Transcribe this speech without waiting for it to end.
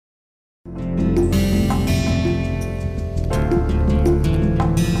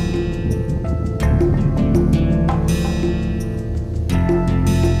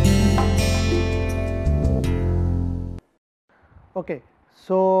Okay,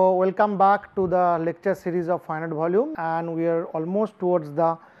 so welcome back to the lecture series of finite volume, and we are almost towards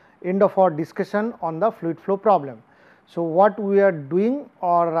the end of our discussion on the fluid flow problem. So, what we are doing,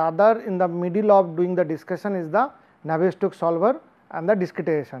 or rather in the middle of doing the discussion, is the Navier-Stokes solver and the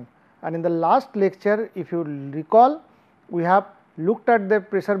discretization. And in the last lecture, if you recall, we have looked at the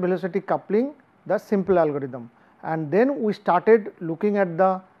pressure velocity coupling, the simple algorithm, and then we started looking at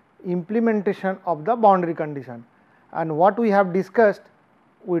the implementation of the boundary condition. And what we have discussed,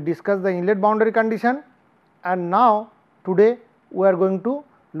 we discussed the inlet boundary condition, and now today we are going to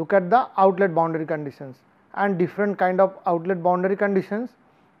look at the outlet boundary conditions and different kind of outlet boundary conditions,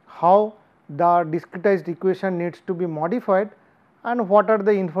 how the discretized equation needs to be modified and what are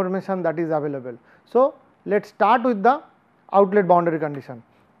the information that is available. So, let us start with the outlet boundary condition.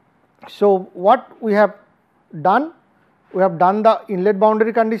 So, what we have done? We have done the inlet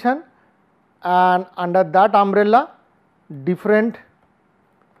boundary condition, and under that umbrella different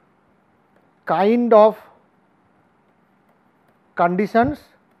kind of conditions,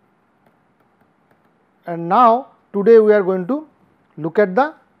 and now today we are going to look at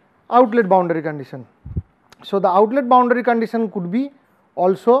the outlet boundary condition. So, the outlet boundary condition could be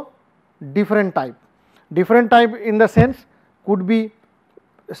also different type in the sense could be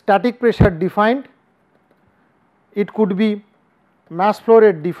static pressure defined, it could be mass flow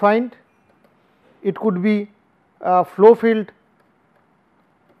rate defined, it could be flow field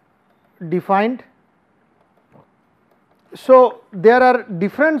defined. So, there are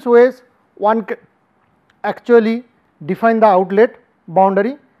different ways one can actually define the outlet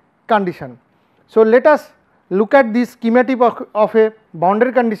boundary condition. So, let us look at this schematic of a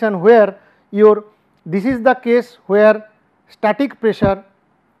boundary condition where this is the case where static pressure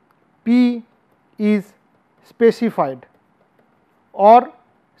P is specified or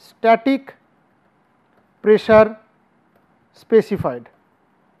static pressure specified.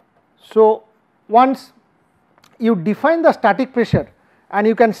 So, once you define the static pressure, and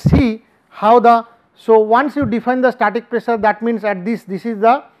you can see how the, so once you define the static pressure, that means at this is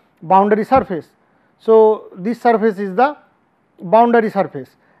the boundary surface. So, this surface is the boundary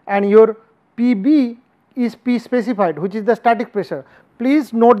surface, and your PB is P specified, which is the static pressure.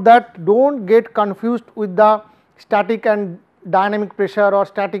 Please note that do not get confused with the static and dynamic pressure or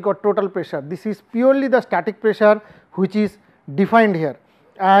static or total pressure. This is purely the static pressure which is defined here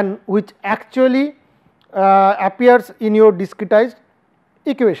and which actually appears in your discretized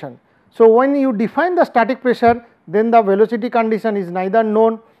equation. So, when you define the static pressure, then the velocity condition is neither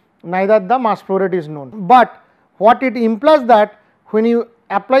known, neither the mass flow rate is known. But what it implies that when you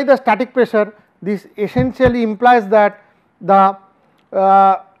apply the static pressure, this essentially implies that the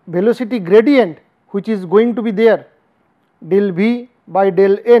velocity gradient which is going to be there, del V by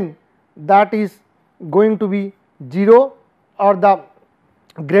del N, that is going to be 0, or the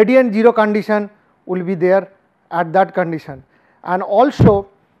gradient 0 condition will be there at that condition, and also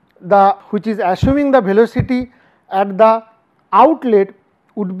the which is assuming the velocity at the outlet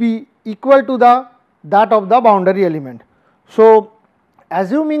would be equal to that of the boundary element. So,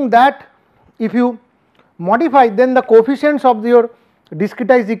 assuming that if you modify, then the coefficients of your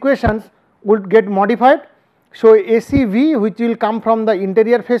discretized equations would get modified. So, ACV which will come from the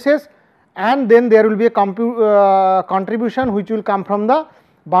interior faces, and then there will be a contribution which will come from the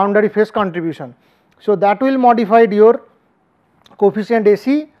boundary face contribution. So, that will modify your coefficient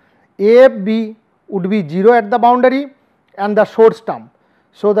AC. AFB would be 0 at the boundary and the source term.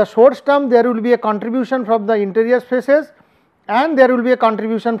 So, the source term, there will be a contribution from the interior faces and there will be a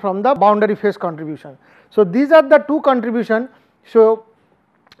contribution from the boundary face contribution. So, these are the two contribution. So,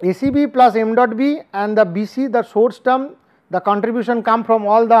 ACB plus m dot B and the BC, the source term, the contribution come from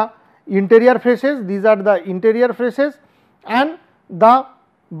all the interior faces, these are the interior faces, and the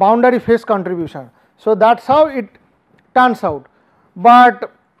boundary face contribution. So, that is how it turns out.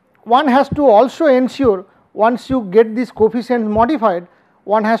 But one has to also ensure, once you get this coefficient modified,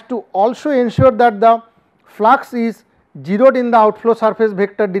 one has to also ensure that the flux is zeroed in the outflow surface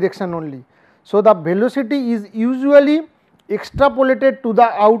vector direction only. So, the velocity is usually extrapolated to the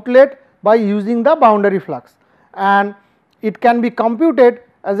outlet by using the boundary flux, and it can be computed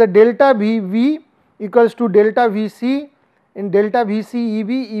as a delta V equals to delta Vc in delta Vc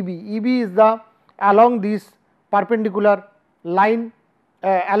EB. EB is the along this perpendicular line,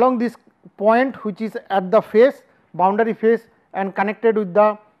 along this point which is at the face, boundary face, and connected with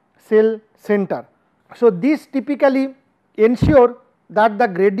the cell center. So, this typically ensure that the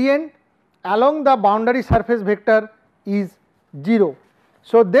gradient along the boundary surface vector is 0.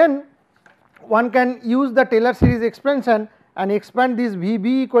 So, then one can use the Taylor series expansion and expand this Vb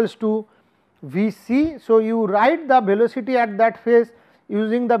equals to Vc. So, you write the velocity at that phase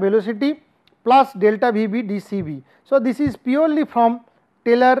using the velocity plus delta Vb dCb. So, this is purely from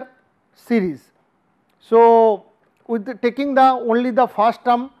Taylor series. So, with taking the only the first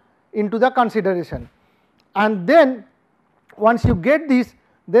term into the consideration, and then once you get this,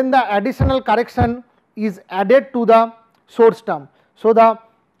 then the additional correction is added to the source term. So, the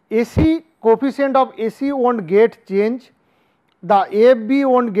AC coefficient of AC will not get change, the AFB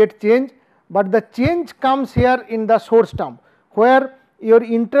will not get change, but the change comes here in the source term, where your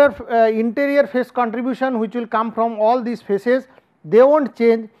interior phase contribution which will come from all these phases, they will not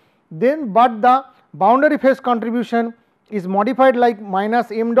change, then but the boundary phase contribution is modified like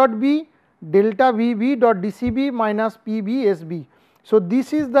minus m dot b delta Vb dot dCb minus PbSb. So,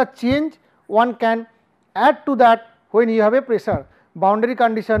 this is the change one can add to that when you have a pressure boundary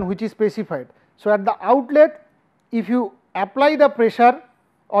condition which is specified. So, at the outlet, if you apply the pressure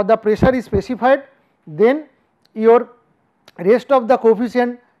or the pressure is specified, then your rest of the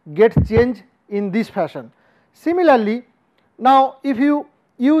coefficient gets changed in this fashion. Similarly, now if you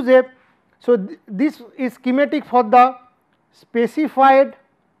use a, so this is schematic for the specified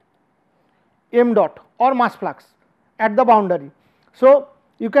m dot or mass flux at the boundary. So,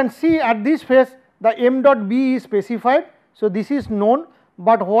 you can see at this phase the m dot b is specified. So, this is known,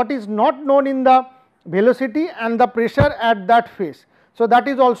 but what is not known in the velocity and the pressure at that phase. So, that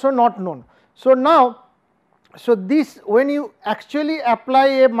is also not known. So, now, so this when you actually apply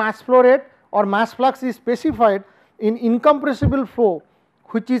a mass flow rate or mass flux is specified in incompressible flow,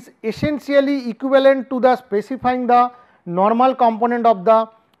 which is essentially equivalent to the specifying the normal component of the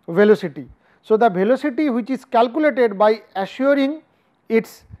velocity. So, the velocity which is calculated by assuring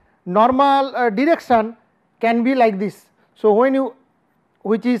its normal direction can be like this. So, when you,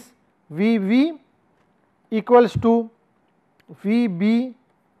 which is Vv equals to Vb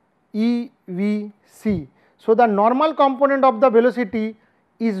EVc. So, the normal component of the velocity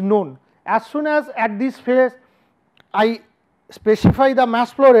is known. As soon as at this phase I specify the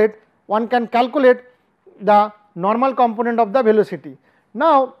mass flow rate, one can calculate the normal component of the velocity.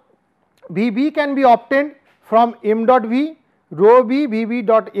 Now, Vb can be obtained from m dot v, rho b Vb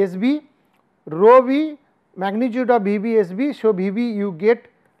dot Sb, rho v magnitude of Vb Sb. So, Vb you get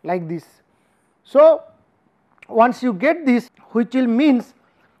like this. So, once you get this, which will means,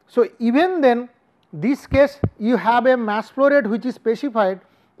 so even then this case you have a mass flow rate which is specified,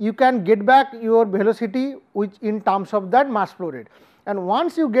 you can get back your velocity which in terms of that mass flow rate, and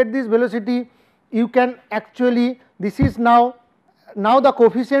once you get this velocity you can actually, this is now the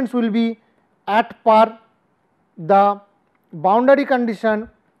coefficients will be at par the boundary condition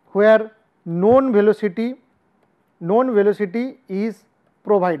where known velocity is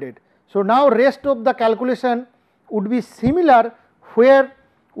provided. So, now rest of the calculation would be similar where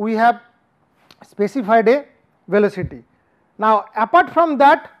we have specified a velocity. Now, apart from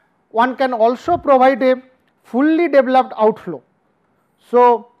that, one can also provide a fully developed outflow.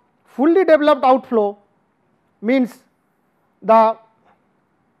 So, fully developed outflow means the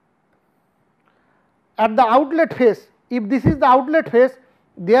at the outlet phase, if this is the outlet phase,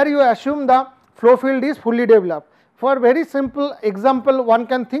 there you assume the flow field is fully developed. For very simple example, one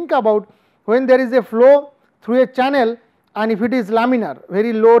can think about when there is a flow through a channel and if it is laminar,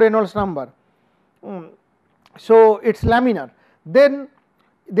 very low Reynolds number, so it is laminar, then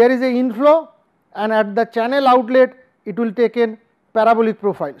there is a inflow and at the channel outlet it will take a parabolic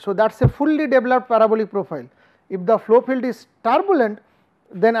profile. So, that is a fully developed parabolic profile. If the flow field is turbulent,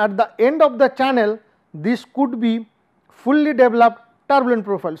 then at the end of the channel this could be fully developed turbulent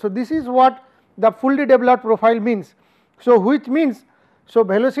profile. So, this is what the fully developed profile means. So, which means, so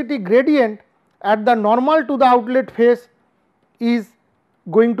velocity gradient at the normal to the outlet phase is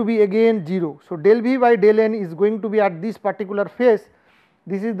going to be again 0. So, del V by del N is going to be at this particular phase,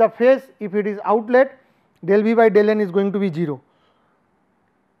 this is the phase, if it is outlet, del V by del N is going to be 0.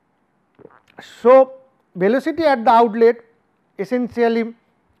 So, velocity at the outlet essentially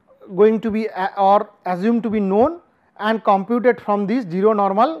going to be or assumed to be known and computed from this 0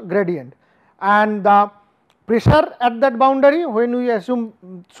 normal gradient, and the pressure at that boundary when we assume,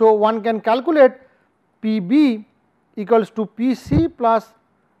 so one can calculate Pb equals to Pc plus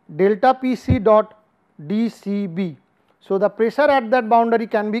delta Pc dot dCb. So, the pressure at that boundary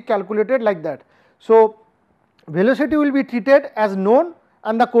can be calculated like that. So, velocity will be treated as known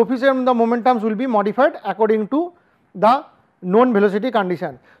and the coefficient of the momentums will be modified according to the known velocity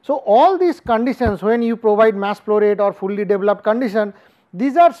condition. So, all these conditions when you provide mass flow rate or fully developed condition,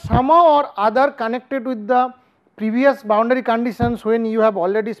 these are somehow or other connected with the previous boundary conditions. When you have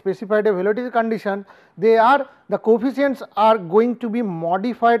already specified a velocity condition, they are, the coefficients are going to be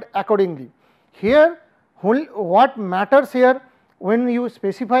modified accordingly. Here what matters here, when you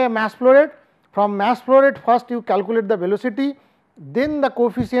specify a mass flow rate, from mass flow rate first you calculate the velocity, then the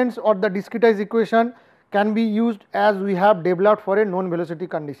coefficients or the discretized equation can be used as we have developed for a known velocity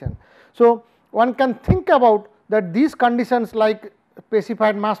condition. So, one can think about that these conditions like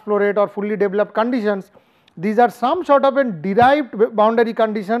specified mass flow rate or fully developed conditions, these are some sort of a derived boundary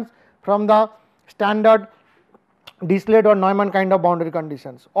conditions from the standard Dirichlet or Neumann kind of boundary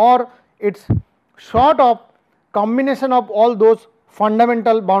conditions, or it is sort of combination of all those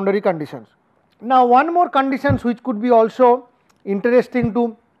fundamental boundary conditions. Now, one more conditions which could be also interesting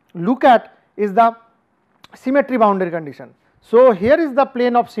to look at is the symmetry boundary condition. So, here is the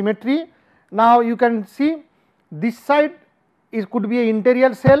plane of symmetry. Now, you can see this side could be an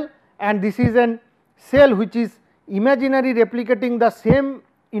interior cell, and this is an cell which is imaginary replicating the same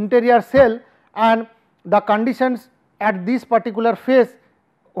interior cell, and the conditions at this particular phase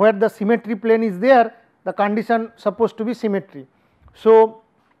where the symmetry plane is there, the condition supposed to be symmetry. So,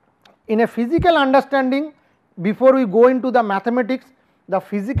 in a physical understanding, before we go into the mathematics, the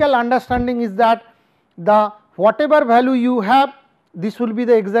physical understanding is that the whatever value you have, this will be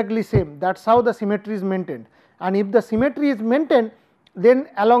the exactly same. That is how the symmetry is maintained, and if the symmetry is maintained, then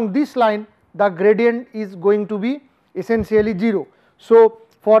along this line the gradient is going to be essentially 0. So,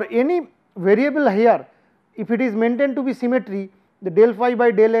 for any variable here, if it is maintained to be symmetry, the del phi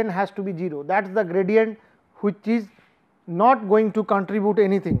by del n has to be 0. That is the gradient which is not going to contribute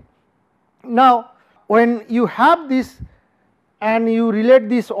anything. Now, when you have this and you relate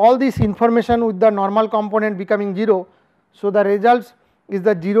this all this information with the normal component becoming 0, so the results is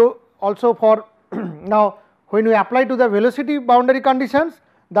the 0 also for now when we apply to the velocity boundary conditions,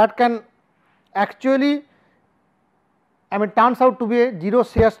 that can actually turns out to be a 0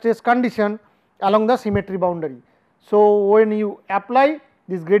 shear stress condition along the symmetry boundary. So, when you apply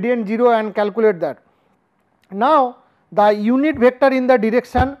this gradient 0 and calculate that. Now, the unit vector in the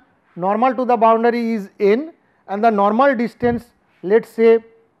direction normal to the boundary is n, and the normal distance, let us say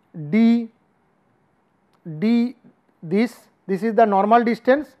this is the normal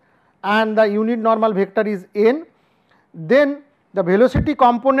distance, and the unit normal vector is n. Then the velocity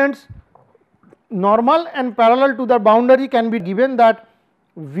components normal and parallel to the boundary can be given that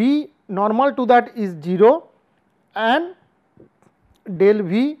v normal to that is 0 and del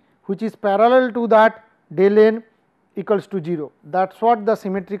v which is parallel to that del n equals to 0. That is what the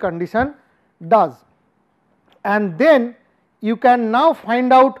symmetry condition does. And then you can now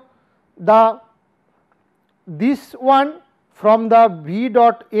find out this one from the v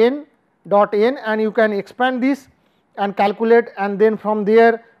dot n and you can expand this and calculate, and then from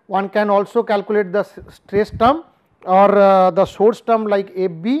there one can also calculate the stress term or the source term like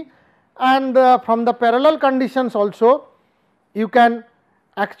Fb, and from the parallel conditions also you can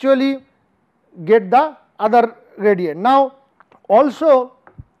actually get the other gradient. Now, also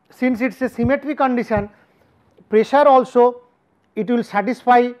since it is a symmetry condition, pressure also it will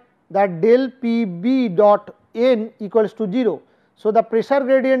satisfy that del Pb dot n equals to 0. So, the pressure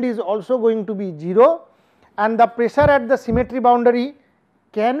gradient is also going to be 0, and the pressure at the symmetry boundary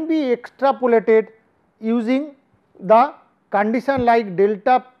can be extrapolated using the condition like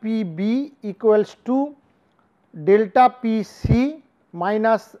delta Pb equals to delta Pc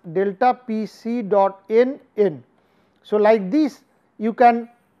minus delta Pc dot n n. So, like this you can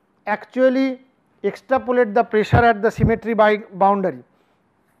actually extrapolate the pressure at the symmetry boundary.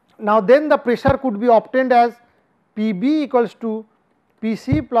 Now, then the pressure could be obtained as Pb equals to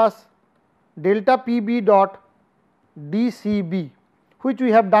Pc plus delta Pb dot dCb, which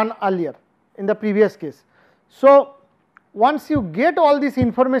we have done earlier in the previous case. So, once you get all this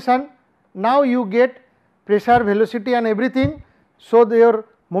information, now you get pressure, velocity and everything. So, your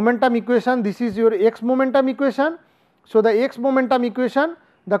momentum equation, this is your x momentum equation. So, the x momentum equation,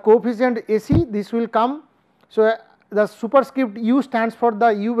 the coefficient AC, this will come. So, the superscript u stands for the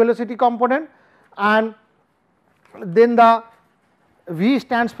u velocity component, and then the v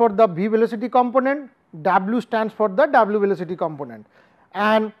stands for the v velocity component, w stands for the w velocity component,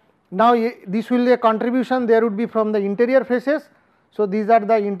 and now this will be a contribution there would be from the interior faces. So, these are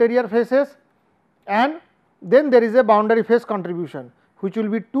the interior faces, and then there is a boundary phase contribution which will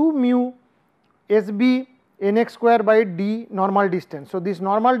be 2 mu SB nx square by d normal distance. So, this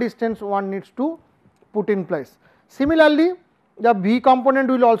normal distance one needs to put in place. Similarly, the v component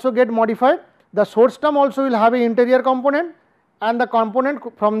will also get modified, the source term also will have a interior component and the component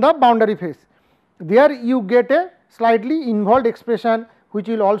from the boundary phase. There you get a slightly involved expression which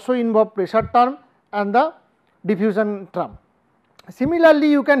will also involve pressure term and the diffusion term. Similarly,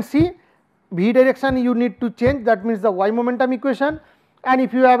 you can see v direction you need to change, that means the y momentum equation. and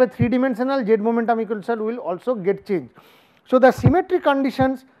if you have a 3-dimensional, Z momentum equation will also get changed. So, the symmetry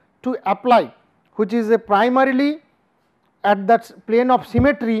conditions to apply, which is a primarily at that plane of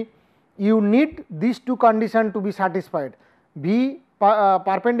symmetry, you need these two conditions to be satisfied, V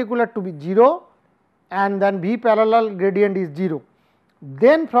perpendicular to be 0 and then V parallel gradient is 0.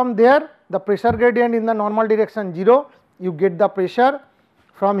 Then from there the pressure gradient in the normal direction 0, you get the pressure,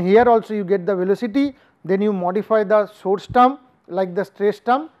 from here also you get the velocity, then you modify the source term like the stress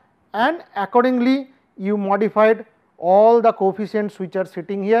term, and accordingly you modified all the coefficients which are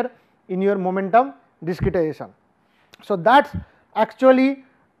sitting here in your momentum discretization. So, that actually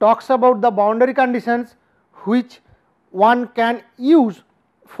talks about the boundary conditions which one can use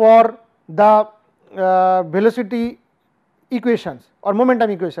for the velocity equations or momentum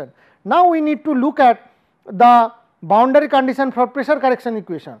equation. Now, we need to look at the boundary condition for pressure correction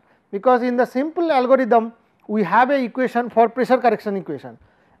equation, because in the simple algorithm we have a equation for pressure correction equation,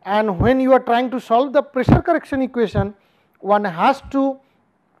 and when you are trying to solve the pressure correction equation, one has to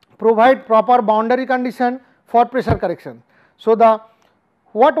provide proper boundary condition for pressure correction. So, the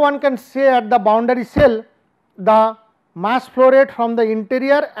what one can say at the boundary cell, the mass flow rate from the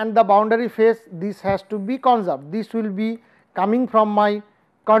interior and the boundary phase, this has to be conserved, this will be coming from my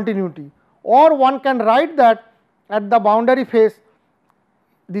continuity, or one can write that at the boundary phase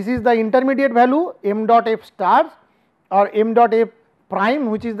this is the intermediate value m dot f stars or m dot f prime,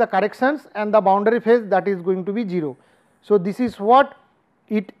 which is the corrections, and the boundary phase that is going to be 0. So, this is what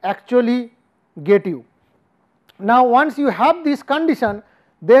it actually get you. Now, once you have this condition,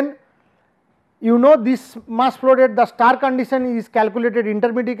 then you know this mass flow rate, the star condition is calculated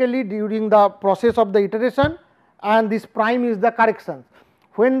intermediately during the process of the iteration, and this prime is the corrections.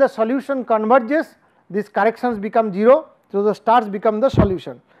 When the solution converges, these corrections become 0, so the stars become the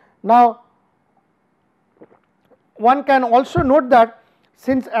solution. Now, one can also note that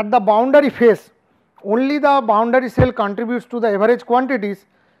since at the boundary phase only the boundary cell contributes to the average quantities,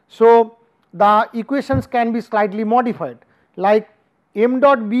 so the equations can be slightly modified, like m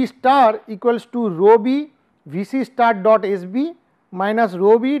dot b star equals to rho b vc star dot sb minus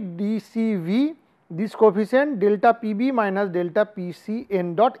rho b dcv, this coefficient delta pb minus delta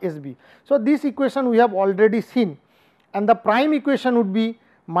pcn dot sb. So, this equation we have already seen, and the prime equation would be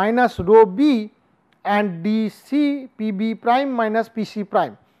minus rho b and dc pb prime minus pc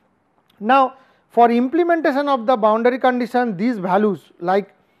prime. Now, for implementation of the boundary condition, these values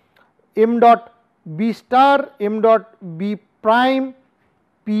like m dot b star, m dot b prime,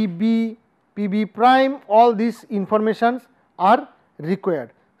 pb, pb prime, all these informations are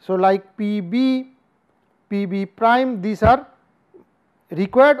required. So, like pb, pb prime, these are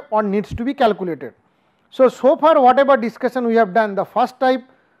required or needs to be calculated. So, so far whatever discussion we have done, the first type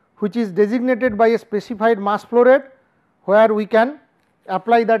which is designated by a specified mass flow rate, where we can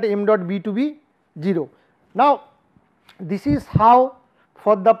apply that m dot b to be 0. Now, this is how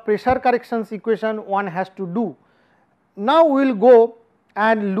for the pressure corrections equation one has to do. Now, we will go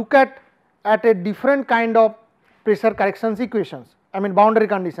and look at a different kind of pressure corrections equations, I mean boundary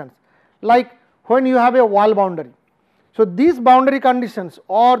conditions, like when you have a wall boundary. So, these boundary conditions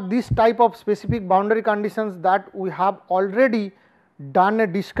or this type of specific boundary conditions that we have already done a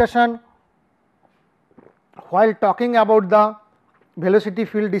discussion while talking about the velocity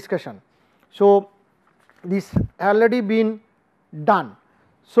field discussion. So, this already been done.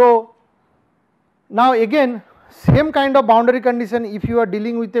 So, now again same kind of boundary condition, if you are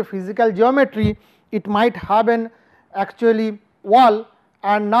dealing with a physical geometry, it might have an actually wall,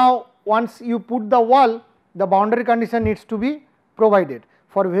 and now once you put the wall, the boundary condition needs to be provided.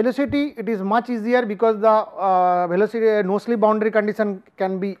 For velocity it is much easier because the velocity no slip boundary condition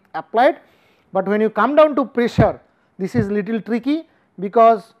can be applied, but when you come down to pressure, this is little tricky,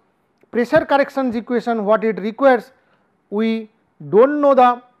 because pressure corrections equation what it requires, we do not know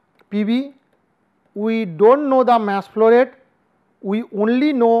the PV, we do not know the mass flow rate, we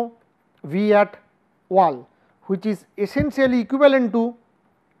only know V at wall, which is essentially equivalent to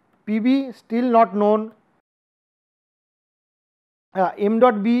PV still not known, m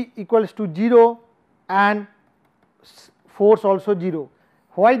dot b equals to 0 and force also 0.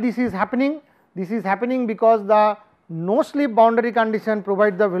 Why this is happening? This is happening because the no slip boundary condition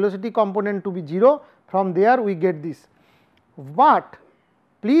provides the velocity component to be 0, from there we get this. But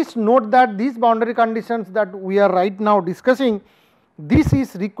please note that these boundary conditions that we are right now discussing, this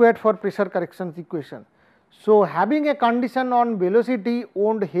is required for pressure corrections equation. So, having a condition on velocity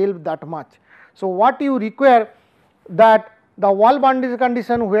won't help that much. So, what you require, that the wall boundary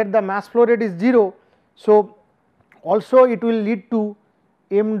condition where the mass flow rate is 0, so also it will lead to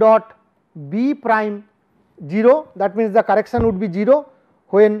m dot b prime 0, that means the correction would be 0.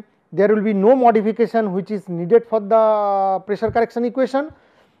 when there will be no modification which is needed for the pressure correction equation.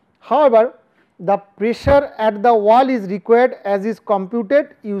 However, the pressure at the wall is required as is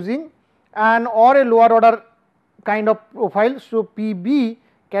computed using an or a lower order kind of profile. So, Pb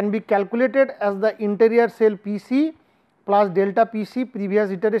can be calculated as the interior cell Pc plus delta Pc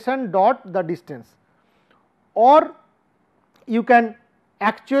previous iteration dot the distance, or you can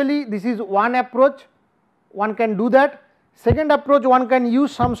actually, this is one approach, one can do that. Second approach, one can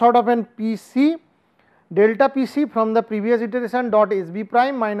use some sort of an Pc delta Pc from the previous iteration dot Sb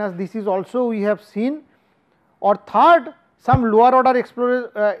prime minus, this is also we have seen, or third, some lower order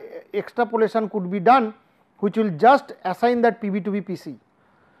extrapolation could be done which will just assign that Pb to be Pc.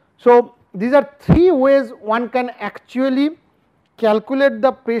 So, these are three ways one can actually calculate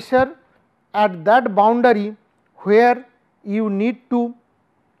the pressure at that boundary where you need to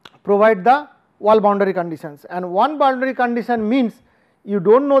provide the wall boundary conditions, and one boundary condition means you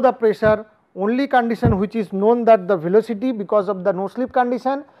do not know the pressure, only condition which is known that the velocity because of the no slip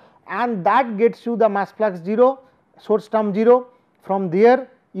condition, and that gets you the mass flux 0, source term 0, from there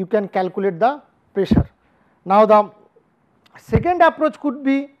you can calculate the pressure. Now, the second approach could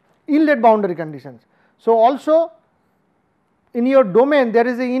be inlet boundary conditions. So, also in your domain there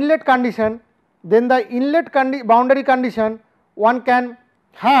is a inlet condition, then the inlet boundary condition one can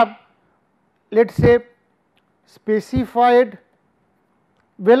have, let us say, specified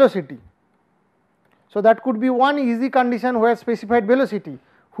velocity. So, that could be one easy condition where specified velocity,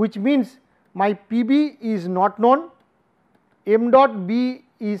 which means my Pb is not known, m dot b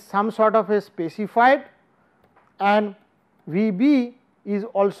is some sort of a specified, and Vb is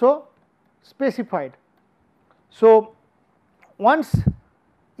also specified. So, once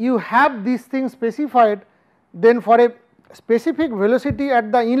you have these things specified, then for a specific velocity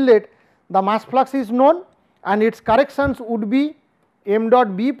at the inlet, the mass flux is known and its corrections would be m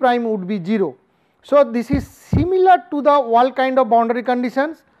dot b prime would be 0. So, this is similar to the wall kind of boundary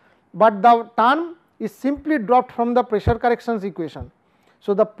conditions, but the term is simply dropped from the pressure corrections equation.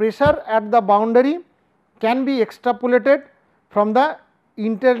 So, the pressure at the boundary can be extrapolated from the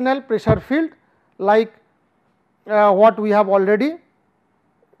internal pressure field like what we have already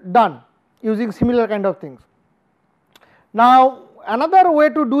done using similar kind of things. Now, another way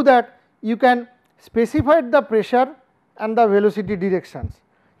to do that, you can specify the pressure and the velocity directions.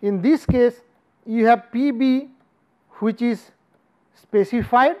 In this case, you have Pb which is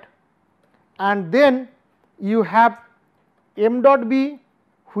specified, and then you have m dot b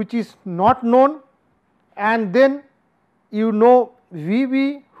which is not known, and then you know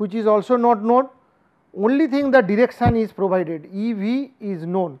Vb which is also not known, only thing the direction is provided, Ev is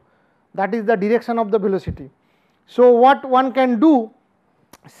known, that is the direction of the velocity. So, what one can do,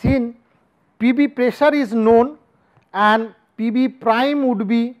 since Pb pressure is known and Pb prime would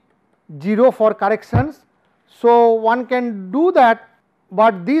be 0 for corrections, so one can do that,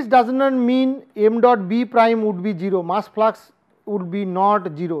 but this does not mean m dot b prime would be 0, mass flux would be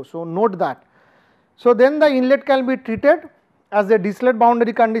not 0. So, note that. So, then the inlet can be treated as a Dirichlet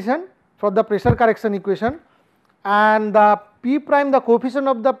boundary condition for the pressure correction equation, and the P prime, the coefficient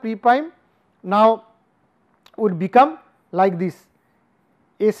of the P prime now would become like this: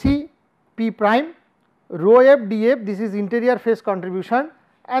 AC P prime rho f df, this is interior phase contribution,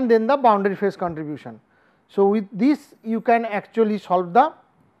 and then the boundary phase contribution. So, with this you can actually solve the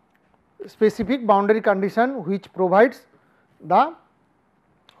specific boundary condition which provides the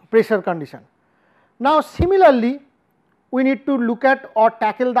pressure condition. Now, similarly, we need to look at or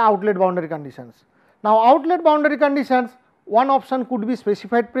tackle the outlet boundary conditions. Now, outlet boundary conditions, one option could be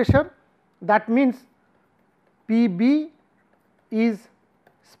specified pressure, that means Pb is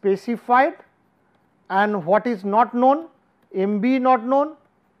specified and what is not known, Mb not known,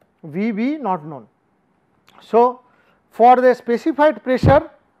 Vb not known. So, for the specified pressure,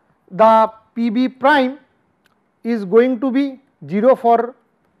 the Pb prime is going to be 0 for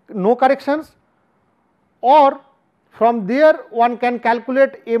no corrections, or from there one can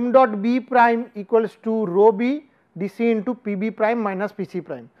calculate m dot b prime equals to rho b dc into Pb prime minus Pc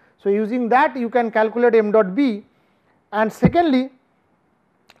prime. So, using that you can calculate m dot b, and secondly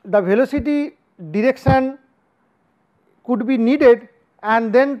the velocity direction could be needed,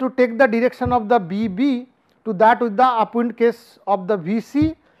 and then to take the direction of the Bb to that with the upwind case of the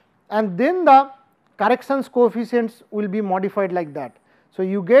Vc, and then the corrections coefficients will be modified like that. So,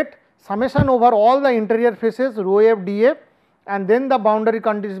 you get summation over all the interior phases rho f df, and then the boundary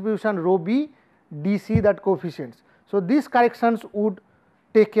contribution rho b dc, that coefficients. So, these corrections would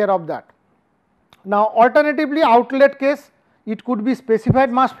take care of that. Now, alternatively outlet case, it could be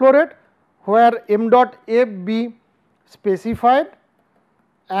specified mass flow rate where m dot f be specified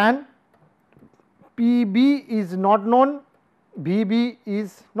and PB is not known, VB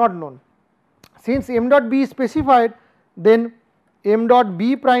is not known. Since m dot b is specified, then m dot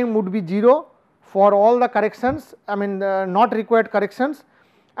b prime would be 0 for all the corrections, I mean not required corrections,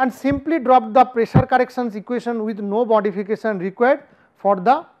 and simply drop the pressure corrections equation with no modification required for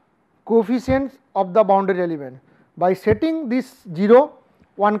the coefficients of the boundary element. By setting this 0,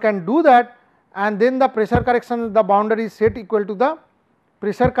 one can do that, and then the pressure correction at the boundary is set equal to the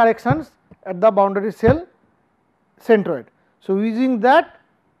pressure corrections at the boundary cell centroid. So, using that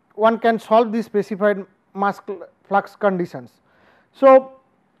one can solve the specified mass flux conditions. So,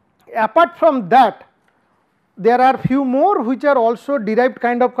 apart from that, there are few more which are also derived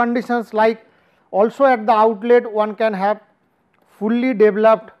kind of conditions, like also at the outlet one can have fully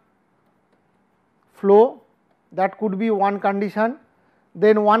developed flow, that could be one condition.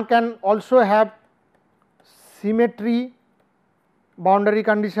 Then one can also have symmetry boundary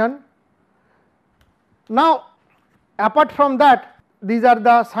condition. Now, apart from that, these are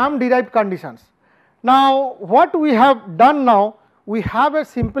the some derived conditions. Now, what we have done now, we have a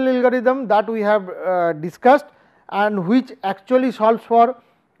simple algorithm that we have discussed, and which actually solves for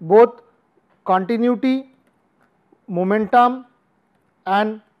both continuity, momentum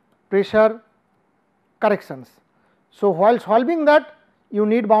and pressure corrections. So, while solving that, you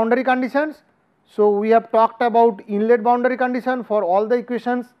need boundary conditions. So, we have talked about inlet boundary condition for all the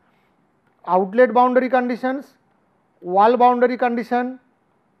equations, outlet boundary conditions, wall boundary condition,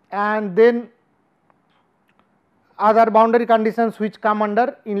 and then other boundary conditions which come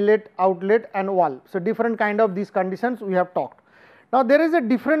under inlet, outlet and wall. So, different kind of these conditions we have talked. Now, there is a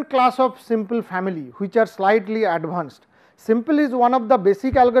different class of simple family which are slightly advanced. Simple is one of the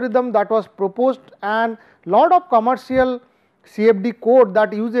basic algorithm that was proposed, and lot of commercial CFD code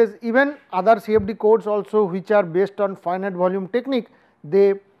that uses even other CFD codes also which are based on finite volume technique,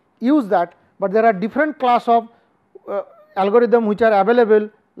 they use that, but there are different class of algorithm which are available,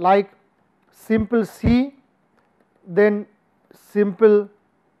 like simple C, then simple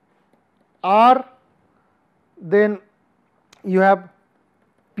R, then you have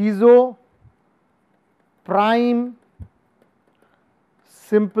piezo, prime,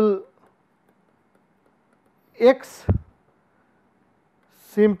 simple X,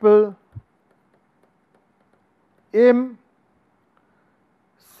 simple M,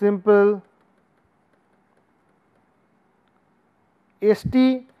 simple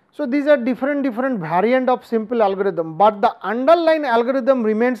ST. So, these are different variant of simple algorithm, but the underlying algorithm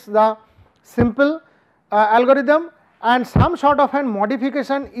remains the simple algorithm, and some sort of an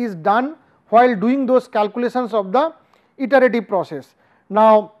modification is done while doing those calculations of the iterative process.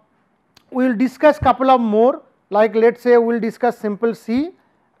 Now, we will discuss couple of more, like let us say we will discuss simple C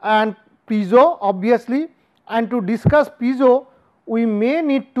and piezo obviously, and to discuss piezo we may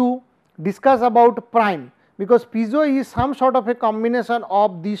need to discuss about prime, because piezo is some sort of a combination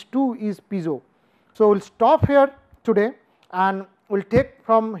of these two is piezo. So, we will stop here today and we will take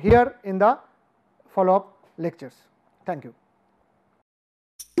from here in the follow up lectures. Thank you.